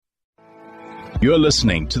You're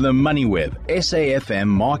listening to the MoneyWeb SAFM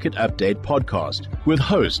Market Update podcast with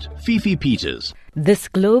host Fifi Peters. This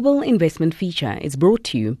global investment feature is brought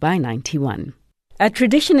to you by 91.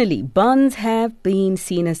 Traditionally, bonds have been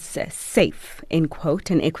seen as safe, end quote,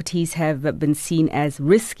 and equities have been seen as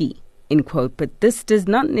risky, end quote. But this does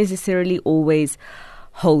not necessarily always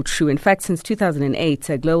hold true. In fact, since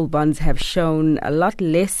 2008, global bonds have shown a lot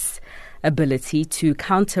less ability to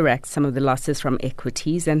counteract some of the losses from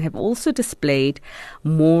equities and have also displayed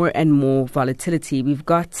more and more volatility. We've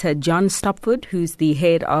got John Stopford, who's the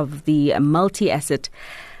head of the multi-asset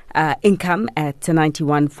income at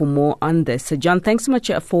 91 for more on this. So John, thanks so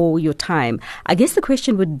much for your time. I guess the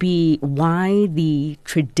question would be why the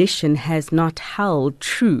tradition has not held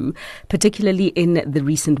true, particularly in the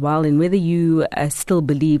recent while, and whether you still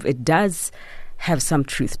believe it does have some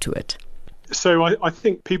truth to it. So I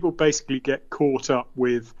think people basically get caught up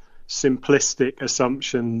with simplistic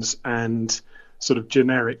assumptions and sort of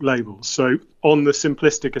generic labels. So on the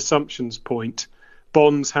simplistic assumptions point,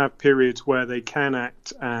 bonds have periods where they can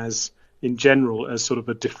act as, in general, as sort of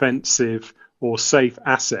a defensive or safe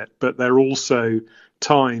asset, but there are also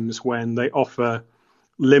times when they offer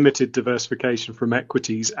limited diversification from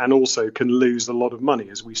equities and also can lose a lot of money,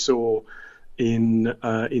 as we saw in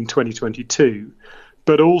 2022.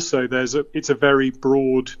 But also it's a very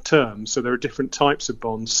broad term. So there are different types of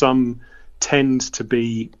bonds. Some tend to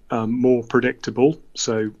be more predictable,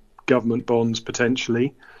 so government bonds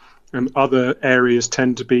potentially. And other areas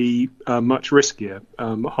tend to be much riskier,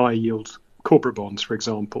 high yield corporate bonds, for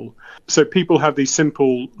example. So people have these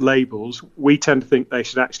simple labels. We tend to think they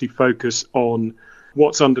should actually focus on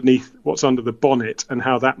what's under the bonnet and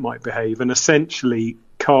how that might behave, and essentially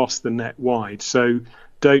cast the net wide. So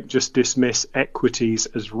don't just dismiss equities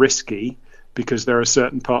as risky, because there are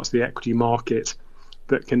certain parts of the equity market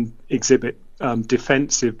that can exhibit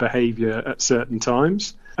defensive behavior at certain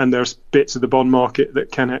times. And there's bits of the bond market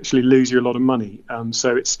that can actually lose you a lot of money.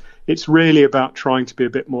 So it's really about trying to be a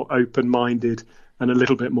bit more open-minded and a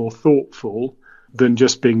little bit more thoughtful than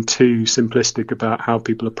just being too simplistic about how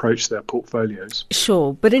people approach their portfolios.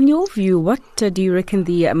 Sure. But in your view, what do you reckon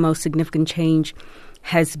the most significant change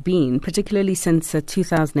has been, particularly since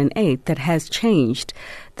 2008, that has changed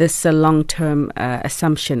this long-term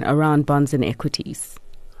assumption around bonds and equities?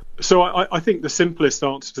 So I think the simplest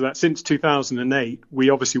answer to that, since 2008, we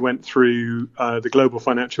obviously went through the global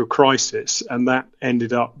financial crisis, and that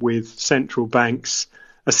ended up with central banks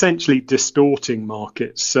essentially distorting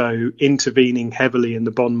markets, so intervening heavily in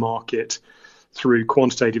the bond market through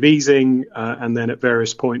quantitative easing and then at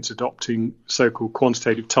various points adopting so-called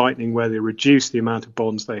quantitative tightening, where they reduced the amount of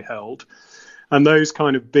bonds they held. And those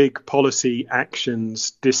kind of big policy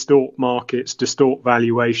actions distort markets, distort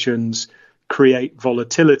valuations, create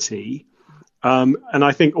volatility. And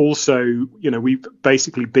I think also, we've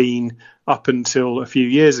basically been up until a few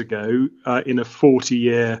years ago in a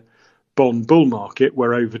 40-year bond bull market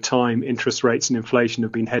where over time interest rates and inflation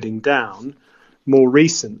have been heading down. More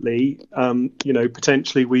recently,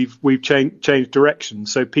 potentially we've changed direction.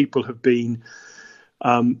 So people have been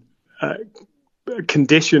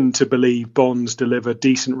conditioned to believe bonds deliver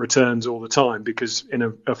decent returns all the time, because in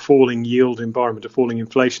a falling yield environment, a falling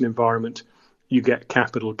inflation environment, you get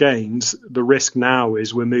capital gains. The risk now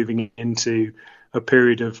is we're moving into a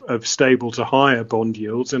period of stable to higher bond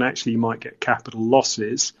yields, and actually you might get capital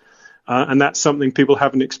losses. And that's something people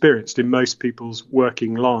haven't experienced in most people's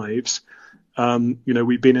working lives.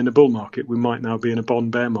 We've been in a bull market. We might now be in a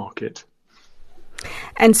bond bear market.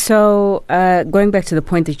 And so going back to the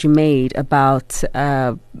point that you made about,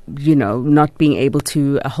 not being able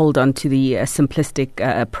to hold on to the simplistic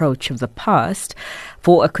approach of the past,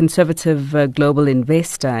 for a conservative global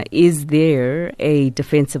investor, is there a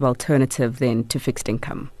defensive alternative then to fixed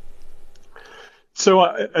income? So,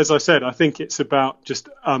 as I said, I think it's about just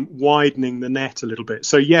widening the net a little bit.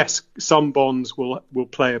 So, yes, some bonds will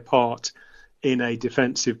play a part in a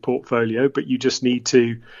defensive portfolio, but you just need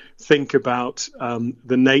to think about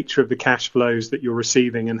the nature of the cash flows that you're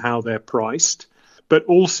receiving and how they're priced. But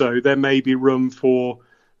also there may be room for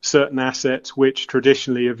certain assets which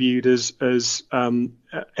traditionally are viewed as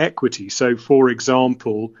equity. So, for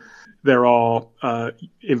example, there are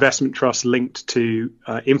investment trusts linked to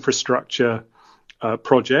infrastructure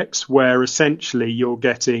projects where essentially you're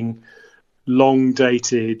getting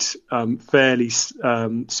long-dated, fairly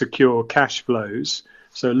secure cash flows,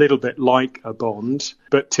 so a little bit like a bond,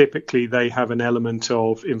 but typically they have an element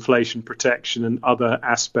of inflation protection and other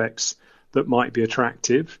aspects that might be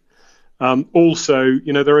attractive. Also,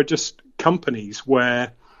 there are just companies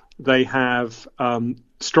where they have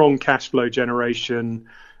strong cash flow generation,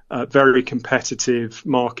 very competitive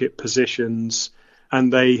market positions,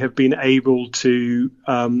 and they have been able to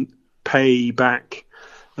pay back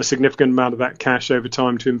a significant amount of that cash over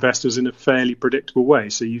time to investors in a fairly predictable way.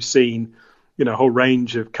 So you've seen, a whole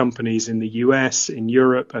range of companies in the US, in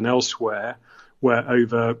Europe and elsewhere, where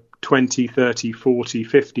over 20, 30, 40,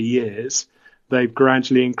 50 years, they've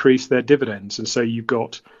gradually increased their dividends. And so you've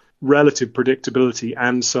got relative predictability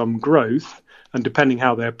and some growth. And depending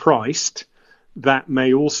how they're priced, that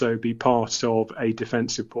may also be part of a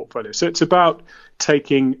defensive portfolio. So it's about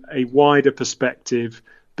taking a wider perspective,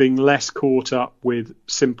 being less caught up with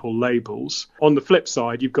simple labels. On the flip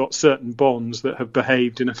side, you've got certain bonds that have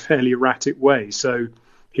behaved in a fairly erratic way. So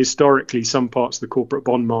historically, some parts of the corporate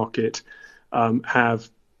bond market have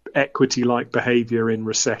equity-like behavior in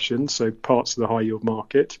recession, so parts of the high-yield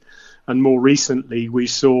market. And more recently, we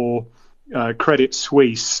saw Credit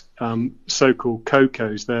Suisse, so-called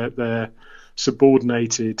COCOs, their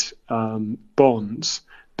subordinated bonds,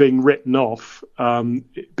 being written off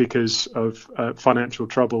because of financial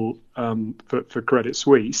trouble for Credit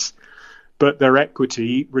Suisse, but their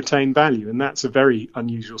equity retained value. And that's a very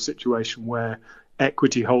unusual situation where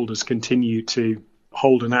equity holders continue to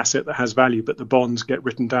hold an asset that has value, but the bonds get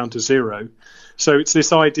written down to zero. So it's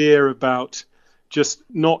this idea about just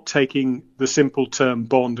not taking the simple term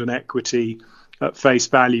bond and equity at face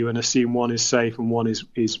value and assume one is safe and one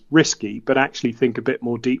is risky, but actually think a bit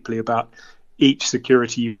more deeply about each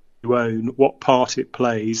security you own, what part it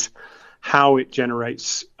plays, how it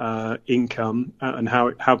generates income, and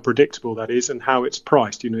how predictable that is, and how it's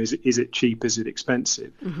priced. Is it cheap? Is it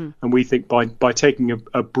expensive? Mm-hmm. And we think by taking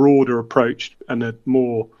a broader approach and a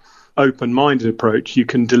more open-minded approach, you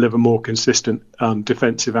can deliver more consistent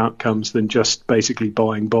defensive outcomes than just basically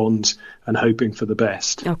buying bonds and hoping for the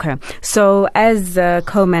best. Okay. So as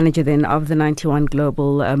co-manager then of the 91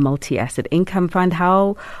 Global Multi-Asset Income Fund,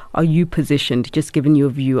 how are you positioned, just given your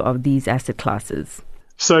view of these asset classes?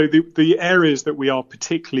 So the areas that we are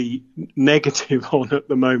particularly negative on at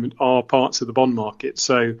the moment are parts of the bond market.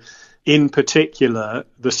 So in particular,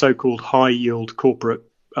 the so-called high-yield corporate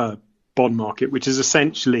bond market, which is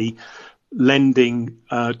essentially lending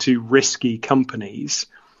to risky companies.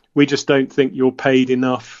 We just don't think you're paid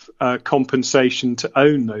enough compensation to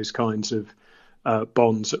own those kinds of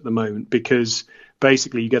bonds at the moment, because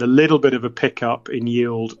basically you get a little bit of a pickup in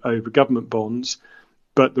yield over government bonds,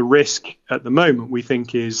 but the risk at the moment we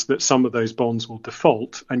think is that some of those bonds will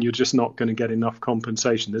default and you're just not going to get enough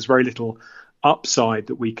compensation. There's very little upside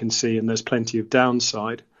that we can see, and there's plenty of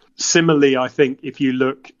downside. Similarly, I think if you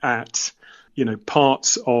look at,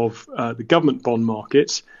 parts of the government bond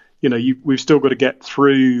markets, we've still got to get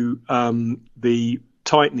through the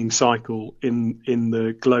tightening cycle in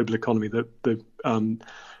the global economy, the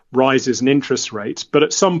rises in interest rates. But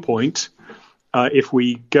at some point, if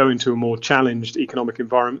we go into a more challenged economic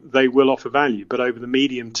environment, they will offer value. But over the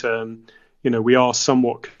medium term, we are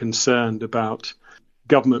somewhat concerned about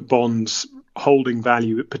government bonds holding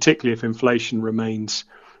value, particularly if inflation remains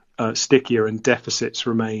stickier and deficits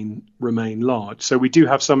remain large. So we do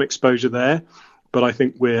have some exposure there, but I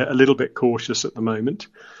think we're a little bit cautious at the moment.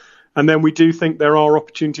 And then we do think there are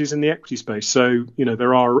opportunities in the equity space. So,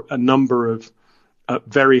 there are a number of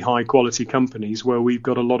very high quality companies where we've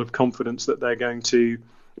got a lot of confidence that they're going to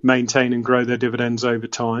maintain and grow their dividends over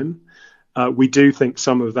time. We do think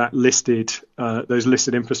some of that those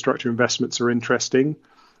listed infrastructure investments are interesting.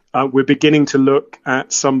 We're beginning to look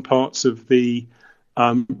at some parts of the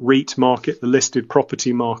REIT market, the listed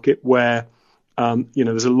property market, where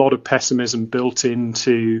there's a lot of pessimism built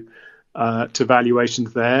into to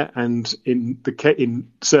valuations there, and in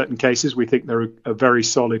certain cases we think there are very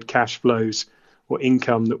solid cash flows or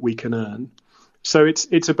income that we can earn. So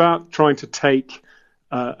it's about trying to take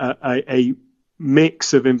a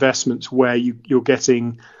mix of investments where you're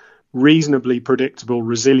getting reasonably predictable,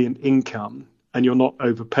 resilient income, and you're not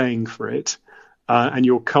overpaying for it. And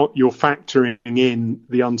you're factoring in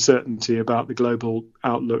the uncertainty about the global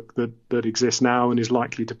outlook that exists now and is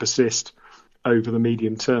likely to persist over the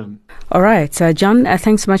medium term. All right. John,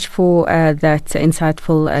 thanks so much for that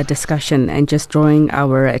insightful discussion, and just drawing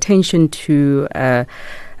our attention to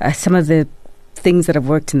some of the things that have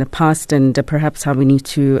worked in the past, and perhaps how we need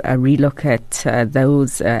to relook at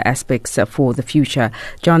those aspects for the future.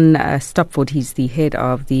 John Stopford, he's the head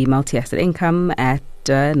of the multi-asset income at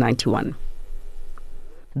 91.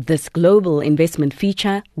 This global investment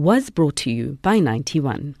feature was brought to you by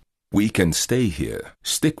 91. We can stay here,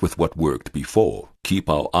 stick with what worked before, keep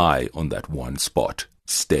our eye on that one spot,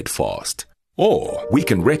 steadfast. Or we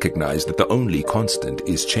can recognize that the only constant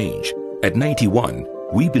is change. At 91,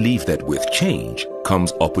 we believe that with change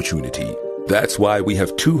comes opportunity. That's why we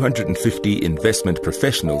have 250 investment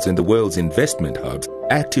professionals in the world's investment hubs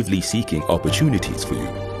actively seeking opportunities for you,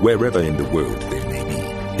 wherever in the world they may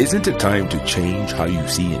be. Isn't it time to change how you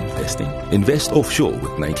see investing? Invest offshore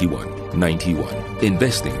with 91. 91.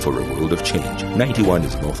 Investing for a world of change. 91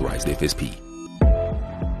 is an authorized FSP.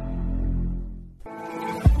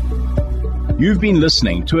 You've been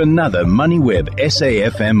listening to another MoneyWeb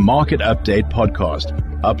SAFM Market Update podcast,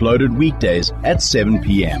 uploaded weekdays at 7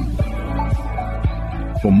 p.m.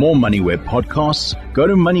 For more MoneyWeb podcasts, go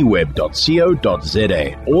to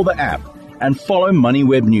moneyweb.co.za or the app and follow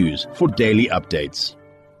MoneyWeb News for daily updates.